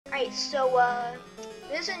Alright, so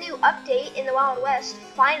there's a new update in the Wild West.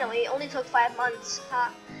 Finally, it only took 5 months.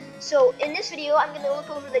 So in this video, I'm going to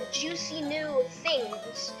look over the juicy new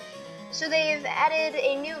things. So they've added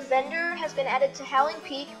a new vendor, has been added to Howling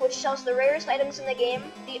Peak, which sells the rarest items in the game,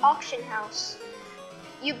 the auction house.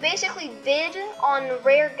 You basically bid on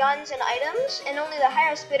rare guns and items, and only the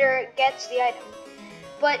highest bidder gets the item.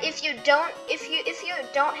 But if you don't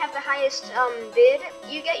have the highest bid,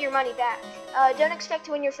 you get your money back. Don't expect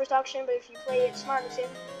to win your first auction, but if you play it smart and save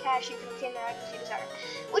cash, you can obtain the items you desire.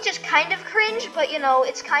 Which is kind of cringe, but you know,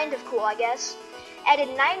 it's kind of cool, I guess.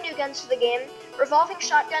 Added 9 new guns to the game. Revolving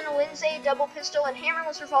shotgun, Lindsay, double pistol, and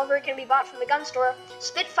hammerless revolver can be bought from the gun store.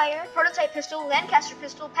 Spitfire, prototype pistol, Lancaster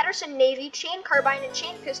pistol, Pedersen Navy, chain carbine, and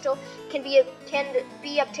chain pistol can be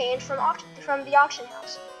obtained from the auction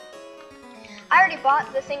house. I already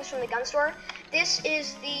bought the things from the gun store. This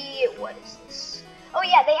is the, what is this? Oh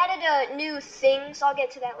yeah, they added new things. I'll get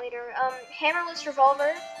to that later. Hammerless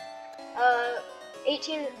revolver,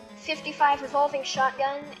 1855 revolving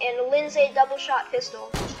shotgun, and Lindsay double shot pistol.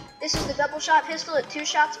 This is the double shot pistol. It 2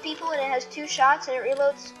 shots people, and it has 2 shots, and it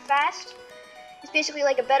reloads fast. It's basically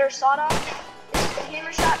like a better sawed-off. This is the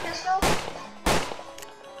hammer shot pistol.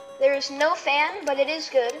 There is no fan, but it is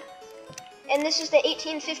good. And this is the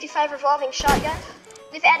 1855 revolving shotgun.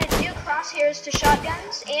 They've added new crosshairs to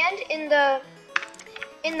shotguns, and in the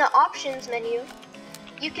options menu,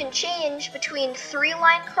 you can change between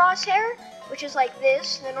 3-line crosshair, which is like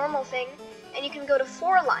this, the normal thing, and you can go to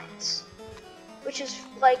 4 lines, which is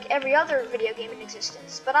like every other video game in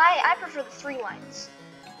existence. But I prefer the 3 lines.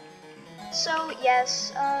 So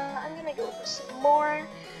yes, I'm gonna go over some more.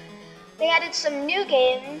 They added some new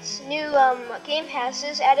games, new game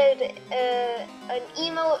passes, added an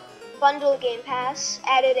emote bundle game pass,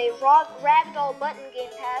 added a ragdoll button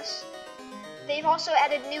game pass. They've also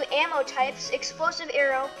added new ammo types, explosive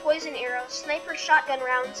arrow, poison arrow, sniper shotgun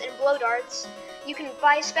rounds, and blow darts. You can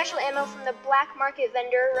buy special ammo from the black market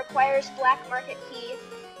vendor, requires black market key,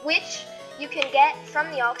 which you can get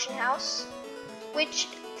from the auction house, which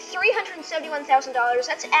 $371,000,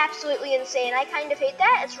 that's absolutely insane. I kind of hate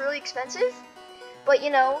that, it's really expensive, but you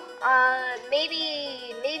know,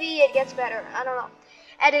 maybe it gets better, I don't know.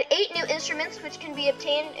 Added 8 new instruments which can be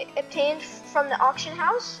obtained from the auction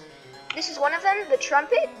house. This is one of them, the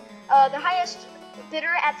trumpet. The highest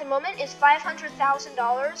bidder at the moment is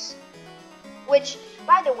 $500,000, which,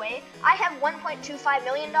 by the way, I have $1.25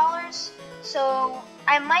 million, so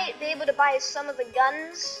I might be able to buy some of the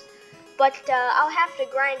guns, but I'll have to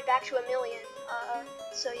grind back to $1 million.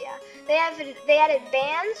 So yeah, they added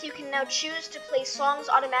bands. You can now choose to play songs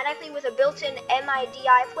automatically with a built-in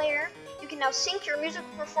MIDI player. You can now sync your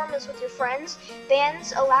musical performance with your friends.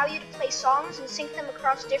 Bands allow you to play songs and sync them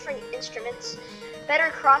across different instruments.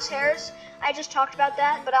 Better crosshairs. I just talked about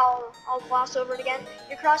that, but I'll gloss over it again.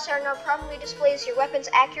 Your crosshair now properly displays your weapon's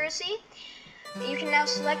accuracy. You can now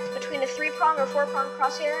select between a 3-prong or 4-prong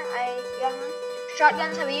crosshair.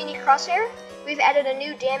 Shotguns have a unique crosshair. We've added a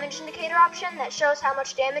new damage indicator option that shows how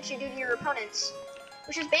much damage you do to your opponents,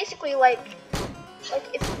 which is basically like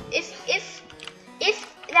if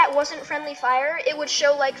that wasn't friendly fire, it would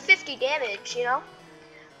show like 50 damage, you know?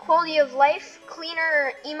 Quality of life,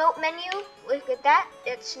 cleaner emote menu. Look at that,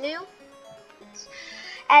 it's new.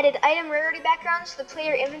 Added item rarity backgrounds to the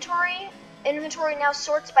player inventory. Inventory now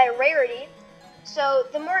sorts by rarity. So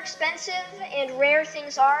the more expensive and rare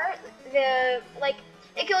things are,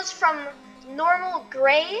 it goes from normal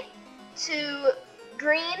gray to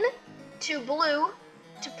green to blue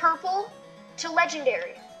to purple to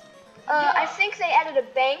legendary. I think they added a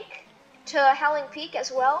bank to Howling Peak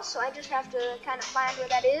as well, so I just have to kind of find where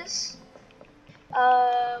that is.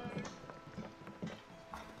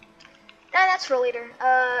 That's for later.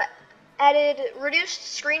 Added reduced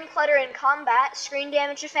screen clutter in combat, screen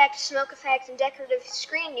damage effect, smoke effect, and decorative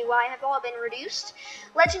screen UI have all been reduced.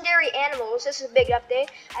 Legendary animals, this is a big update,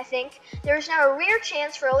 I think. There is now a rare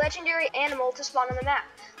chance for a legendary animal to spawn on the map.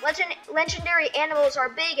 Legendary animals are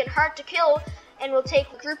big and hard to kill, and will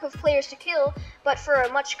take a group of players to kill, but for a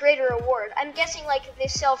much greater reward. I'm guessing like they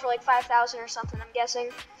sell for like 5,000 or something, I'm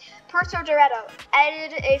guessing. Puerto Dorado.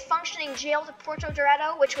 Added a functioning jail to Puerto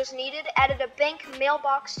Dorado, which was needed. Added a bank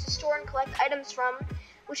mailbox to store and collect items from,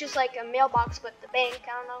 which is like a mailbox but the bank,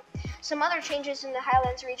 I don't know. Some other changes in the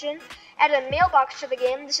Highlands region. Added a mailbox to the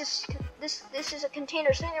game. This is a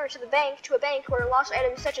container similar to a bank where lost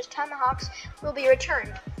items such as tomahawks will be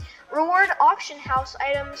returned. Reward auction house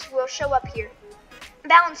items will show up here.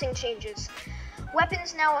 Balancing changes.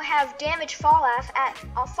 Weapons now have damage fall off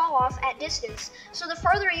at distance, so the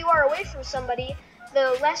further you are away from somebody,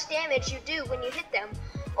 the less damage you do when you hit them.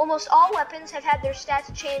 Almost all weapons have had their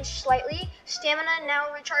stats changed slightly. Stamina now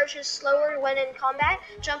recharges slower when in combat.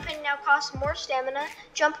 Jumping now costs more stamina.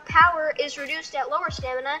 Jump power is reduced at lower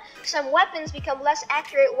stamina. Some weapons become less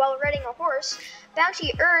accurate while riding a horse.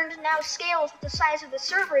 Bounty earned now scales with the size of the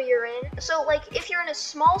server you're in. So like if you're in a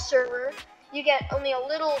small server, you get only a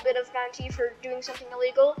little bit of bounty for doing something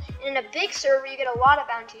illegal. And in a big server, you get a lot of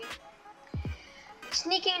bounty.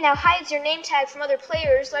 Sneaking now hides your name tag from other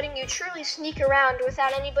players, letting you truly sneak around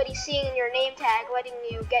without anybody seeing your name tag, letting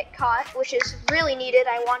you get caught, which is really needed.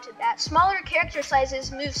 I wanted that. Smaller character sizes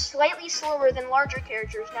move slightly slower than larger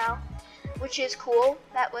characters now, which is cool.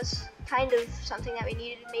 That was kind of something that we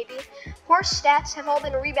needed, maybe. Horse stats have all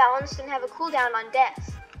been rebalanced and have a cooldown on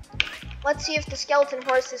death. Let's see if the skeleton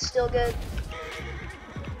horse is still good.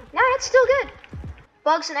 No, it's still good.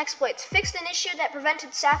 Bugs and exploits. Fixed an issue that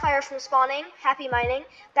prevented Sapphire from spawning. Happy mining.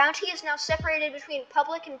 Bounty is now separated between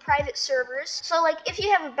public and private servers. So like if you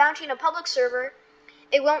have a bounty in a public server,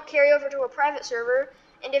 it won't carry over to a private server.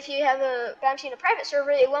 And if you have a bounty in a private server,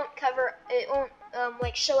 it won't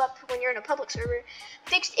like show up when you're in a public server.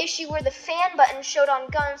 Fixed issue where the fan button showed on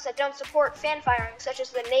guns that don't support fan firing, such as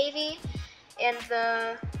the Navy and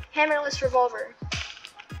the hammerless revolver.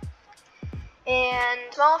 And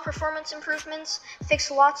small performance improvements,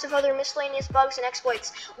 fix lots of other miscellaneous bugs and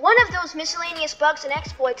exploits. One of those miscellaneous bugs and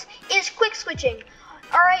exploits is quick switching.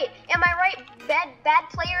 Alright, am I right, bad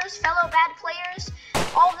players, fellow bad players?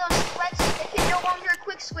 All those sweats that can no longer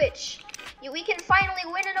quick switch. We can finally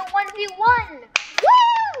win in a 1v1!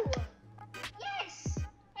 Woo! Yes!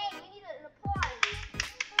 Hey, we need an applause.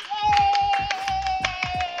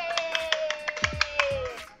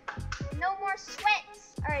 Yay! No more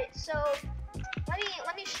sweats. Alright, so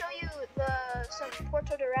let me show you some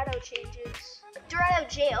Puerto Dorado changes. Dorado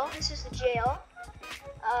jail. This is the jail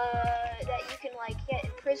that you can like get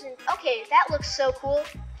imprisoned. Okay, that looks so cool.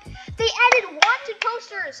 They added wanted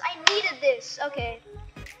posters. I needed this. Okay,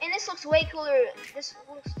 and this looks way cooler. This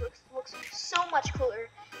looks so much cooler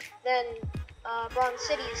than Bronze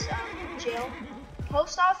City's jail.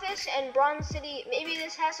 Post office and Bronze City. Maybe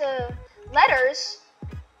this has letters.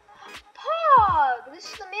 Pog.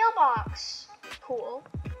 This is the mailbox. Cool.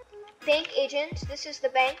 Bank agent, this is the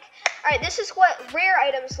bank. Alright, this is what rare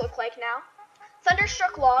items look like now.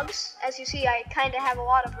 Thunderstruck logs, as you see I kinda have a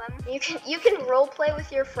lot of them. You can roleplay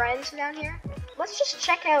with your friends down here. Let's just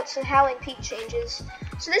check out some Howling Peak changes.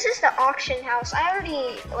 So this is the auction house. I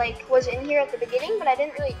already was in here at the beginning, but I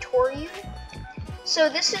didn't really tour you. So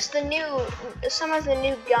this is some of the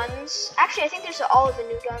new guns. Actually I think there's all of the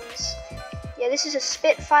new guns. Yeah, this is a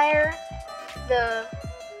Spitfire, the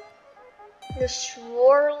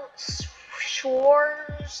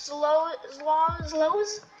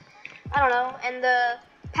Schwarzlows? I don't know. And the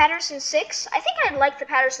Patterson 6. I think I like the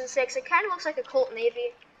Patterson 6. It kind of looks like a Colt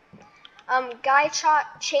Navy. Guy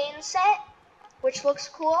Chot chain set, which looks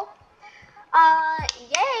cool.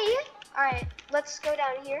 Yay! Alright, let's go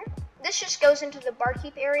down here. This just goes into the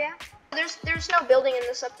barkeep area. There's no building in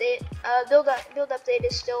this update. Build update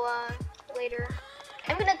is still later.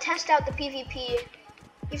 I'm gonna test out the PvP.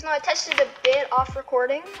 Even though I tested a bit off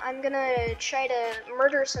recording, I'm gonna try to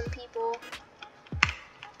murder some people.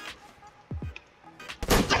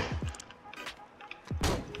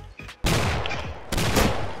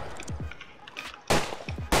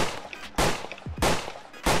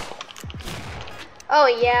 Oh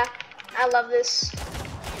yeah, I love this.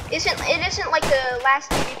 It isn't like the last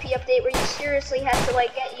PvP update where you seriously had to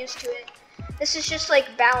get used to it. This is just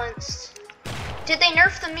balanced. Did they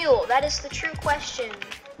nerf the mule? That is the true question.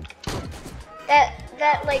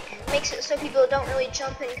 That makes it so people don't really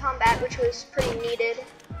jump in combat, which was pretty needed.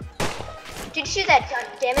 Did you see that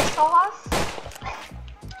damage fall off?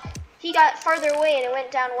 He got farther away and it went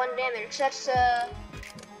down 1 damage. That's the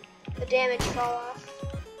damage fall off.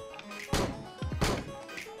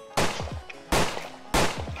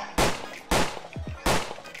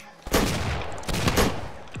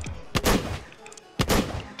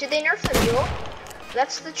 Did they nerf the mule?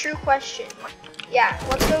 That's the true question. Yeah,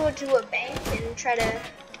 let's go to a bank and try to...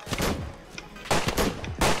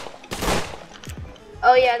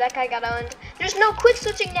 Oh yeah, that guy got owned. There's no quick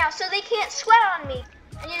switching now, so they can't sweat on me.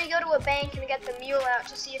 I need to go to a bank and get the mule out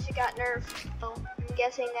to see if it got nerfed. Oh, I'm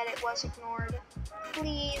guessing that it was ignored.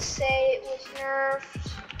 Please say it was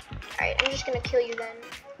nerfed. Alright, I'm just gonna kill you then.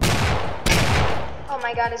 Oh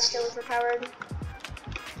my god, it's still overpowered.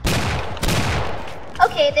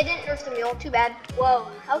 Okay, they didn't nerf the mule, too bad. Whoa,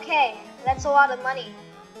 okay, that's a lot of money.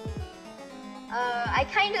 I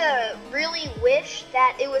kinda really wish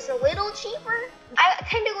that it was a little cheaper. I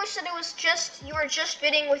kinda wish that it was you were just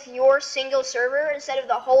bidding with your single server instead of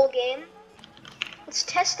the whole game. Let's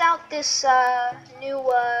test out this new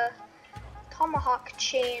tomahawk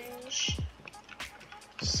change.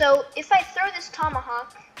 So if I throw this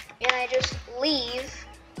tomahawk and I just leave,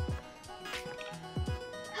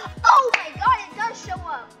 oh my god, it does show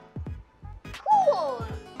up. Cool.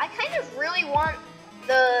 I kind of really want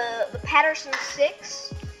the Patterson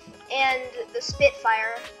 6 and the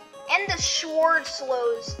Spitfire and the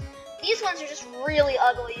Schwarzslows. These ones are just really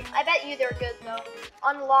ugly. I bet you they're good though.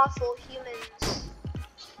 Unlawful humans.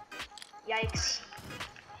 Yikes.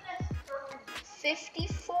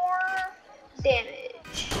 54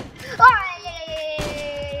 damage. Ah,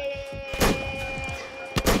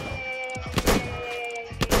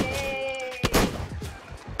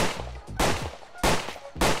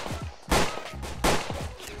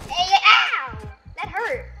 ow! That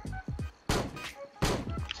hurt.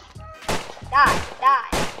 Die, die,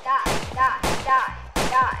 die, die, die,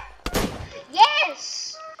 die.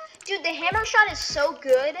 Yes! Dude, the hammer shot is so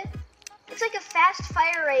good. It's like a fast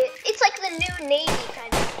fire rate. It's like the new Navy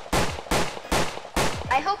kind of.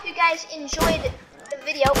 I hope you guys enjoyed the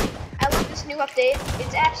video. I love this new update.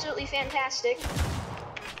 It's absolutely fantastic.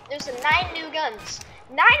 There's 9 new guns.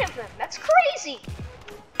 9 of them. That's crazy.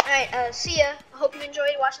 Alright, see ya. I hope you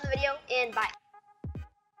enjoyed watching the video, and bye.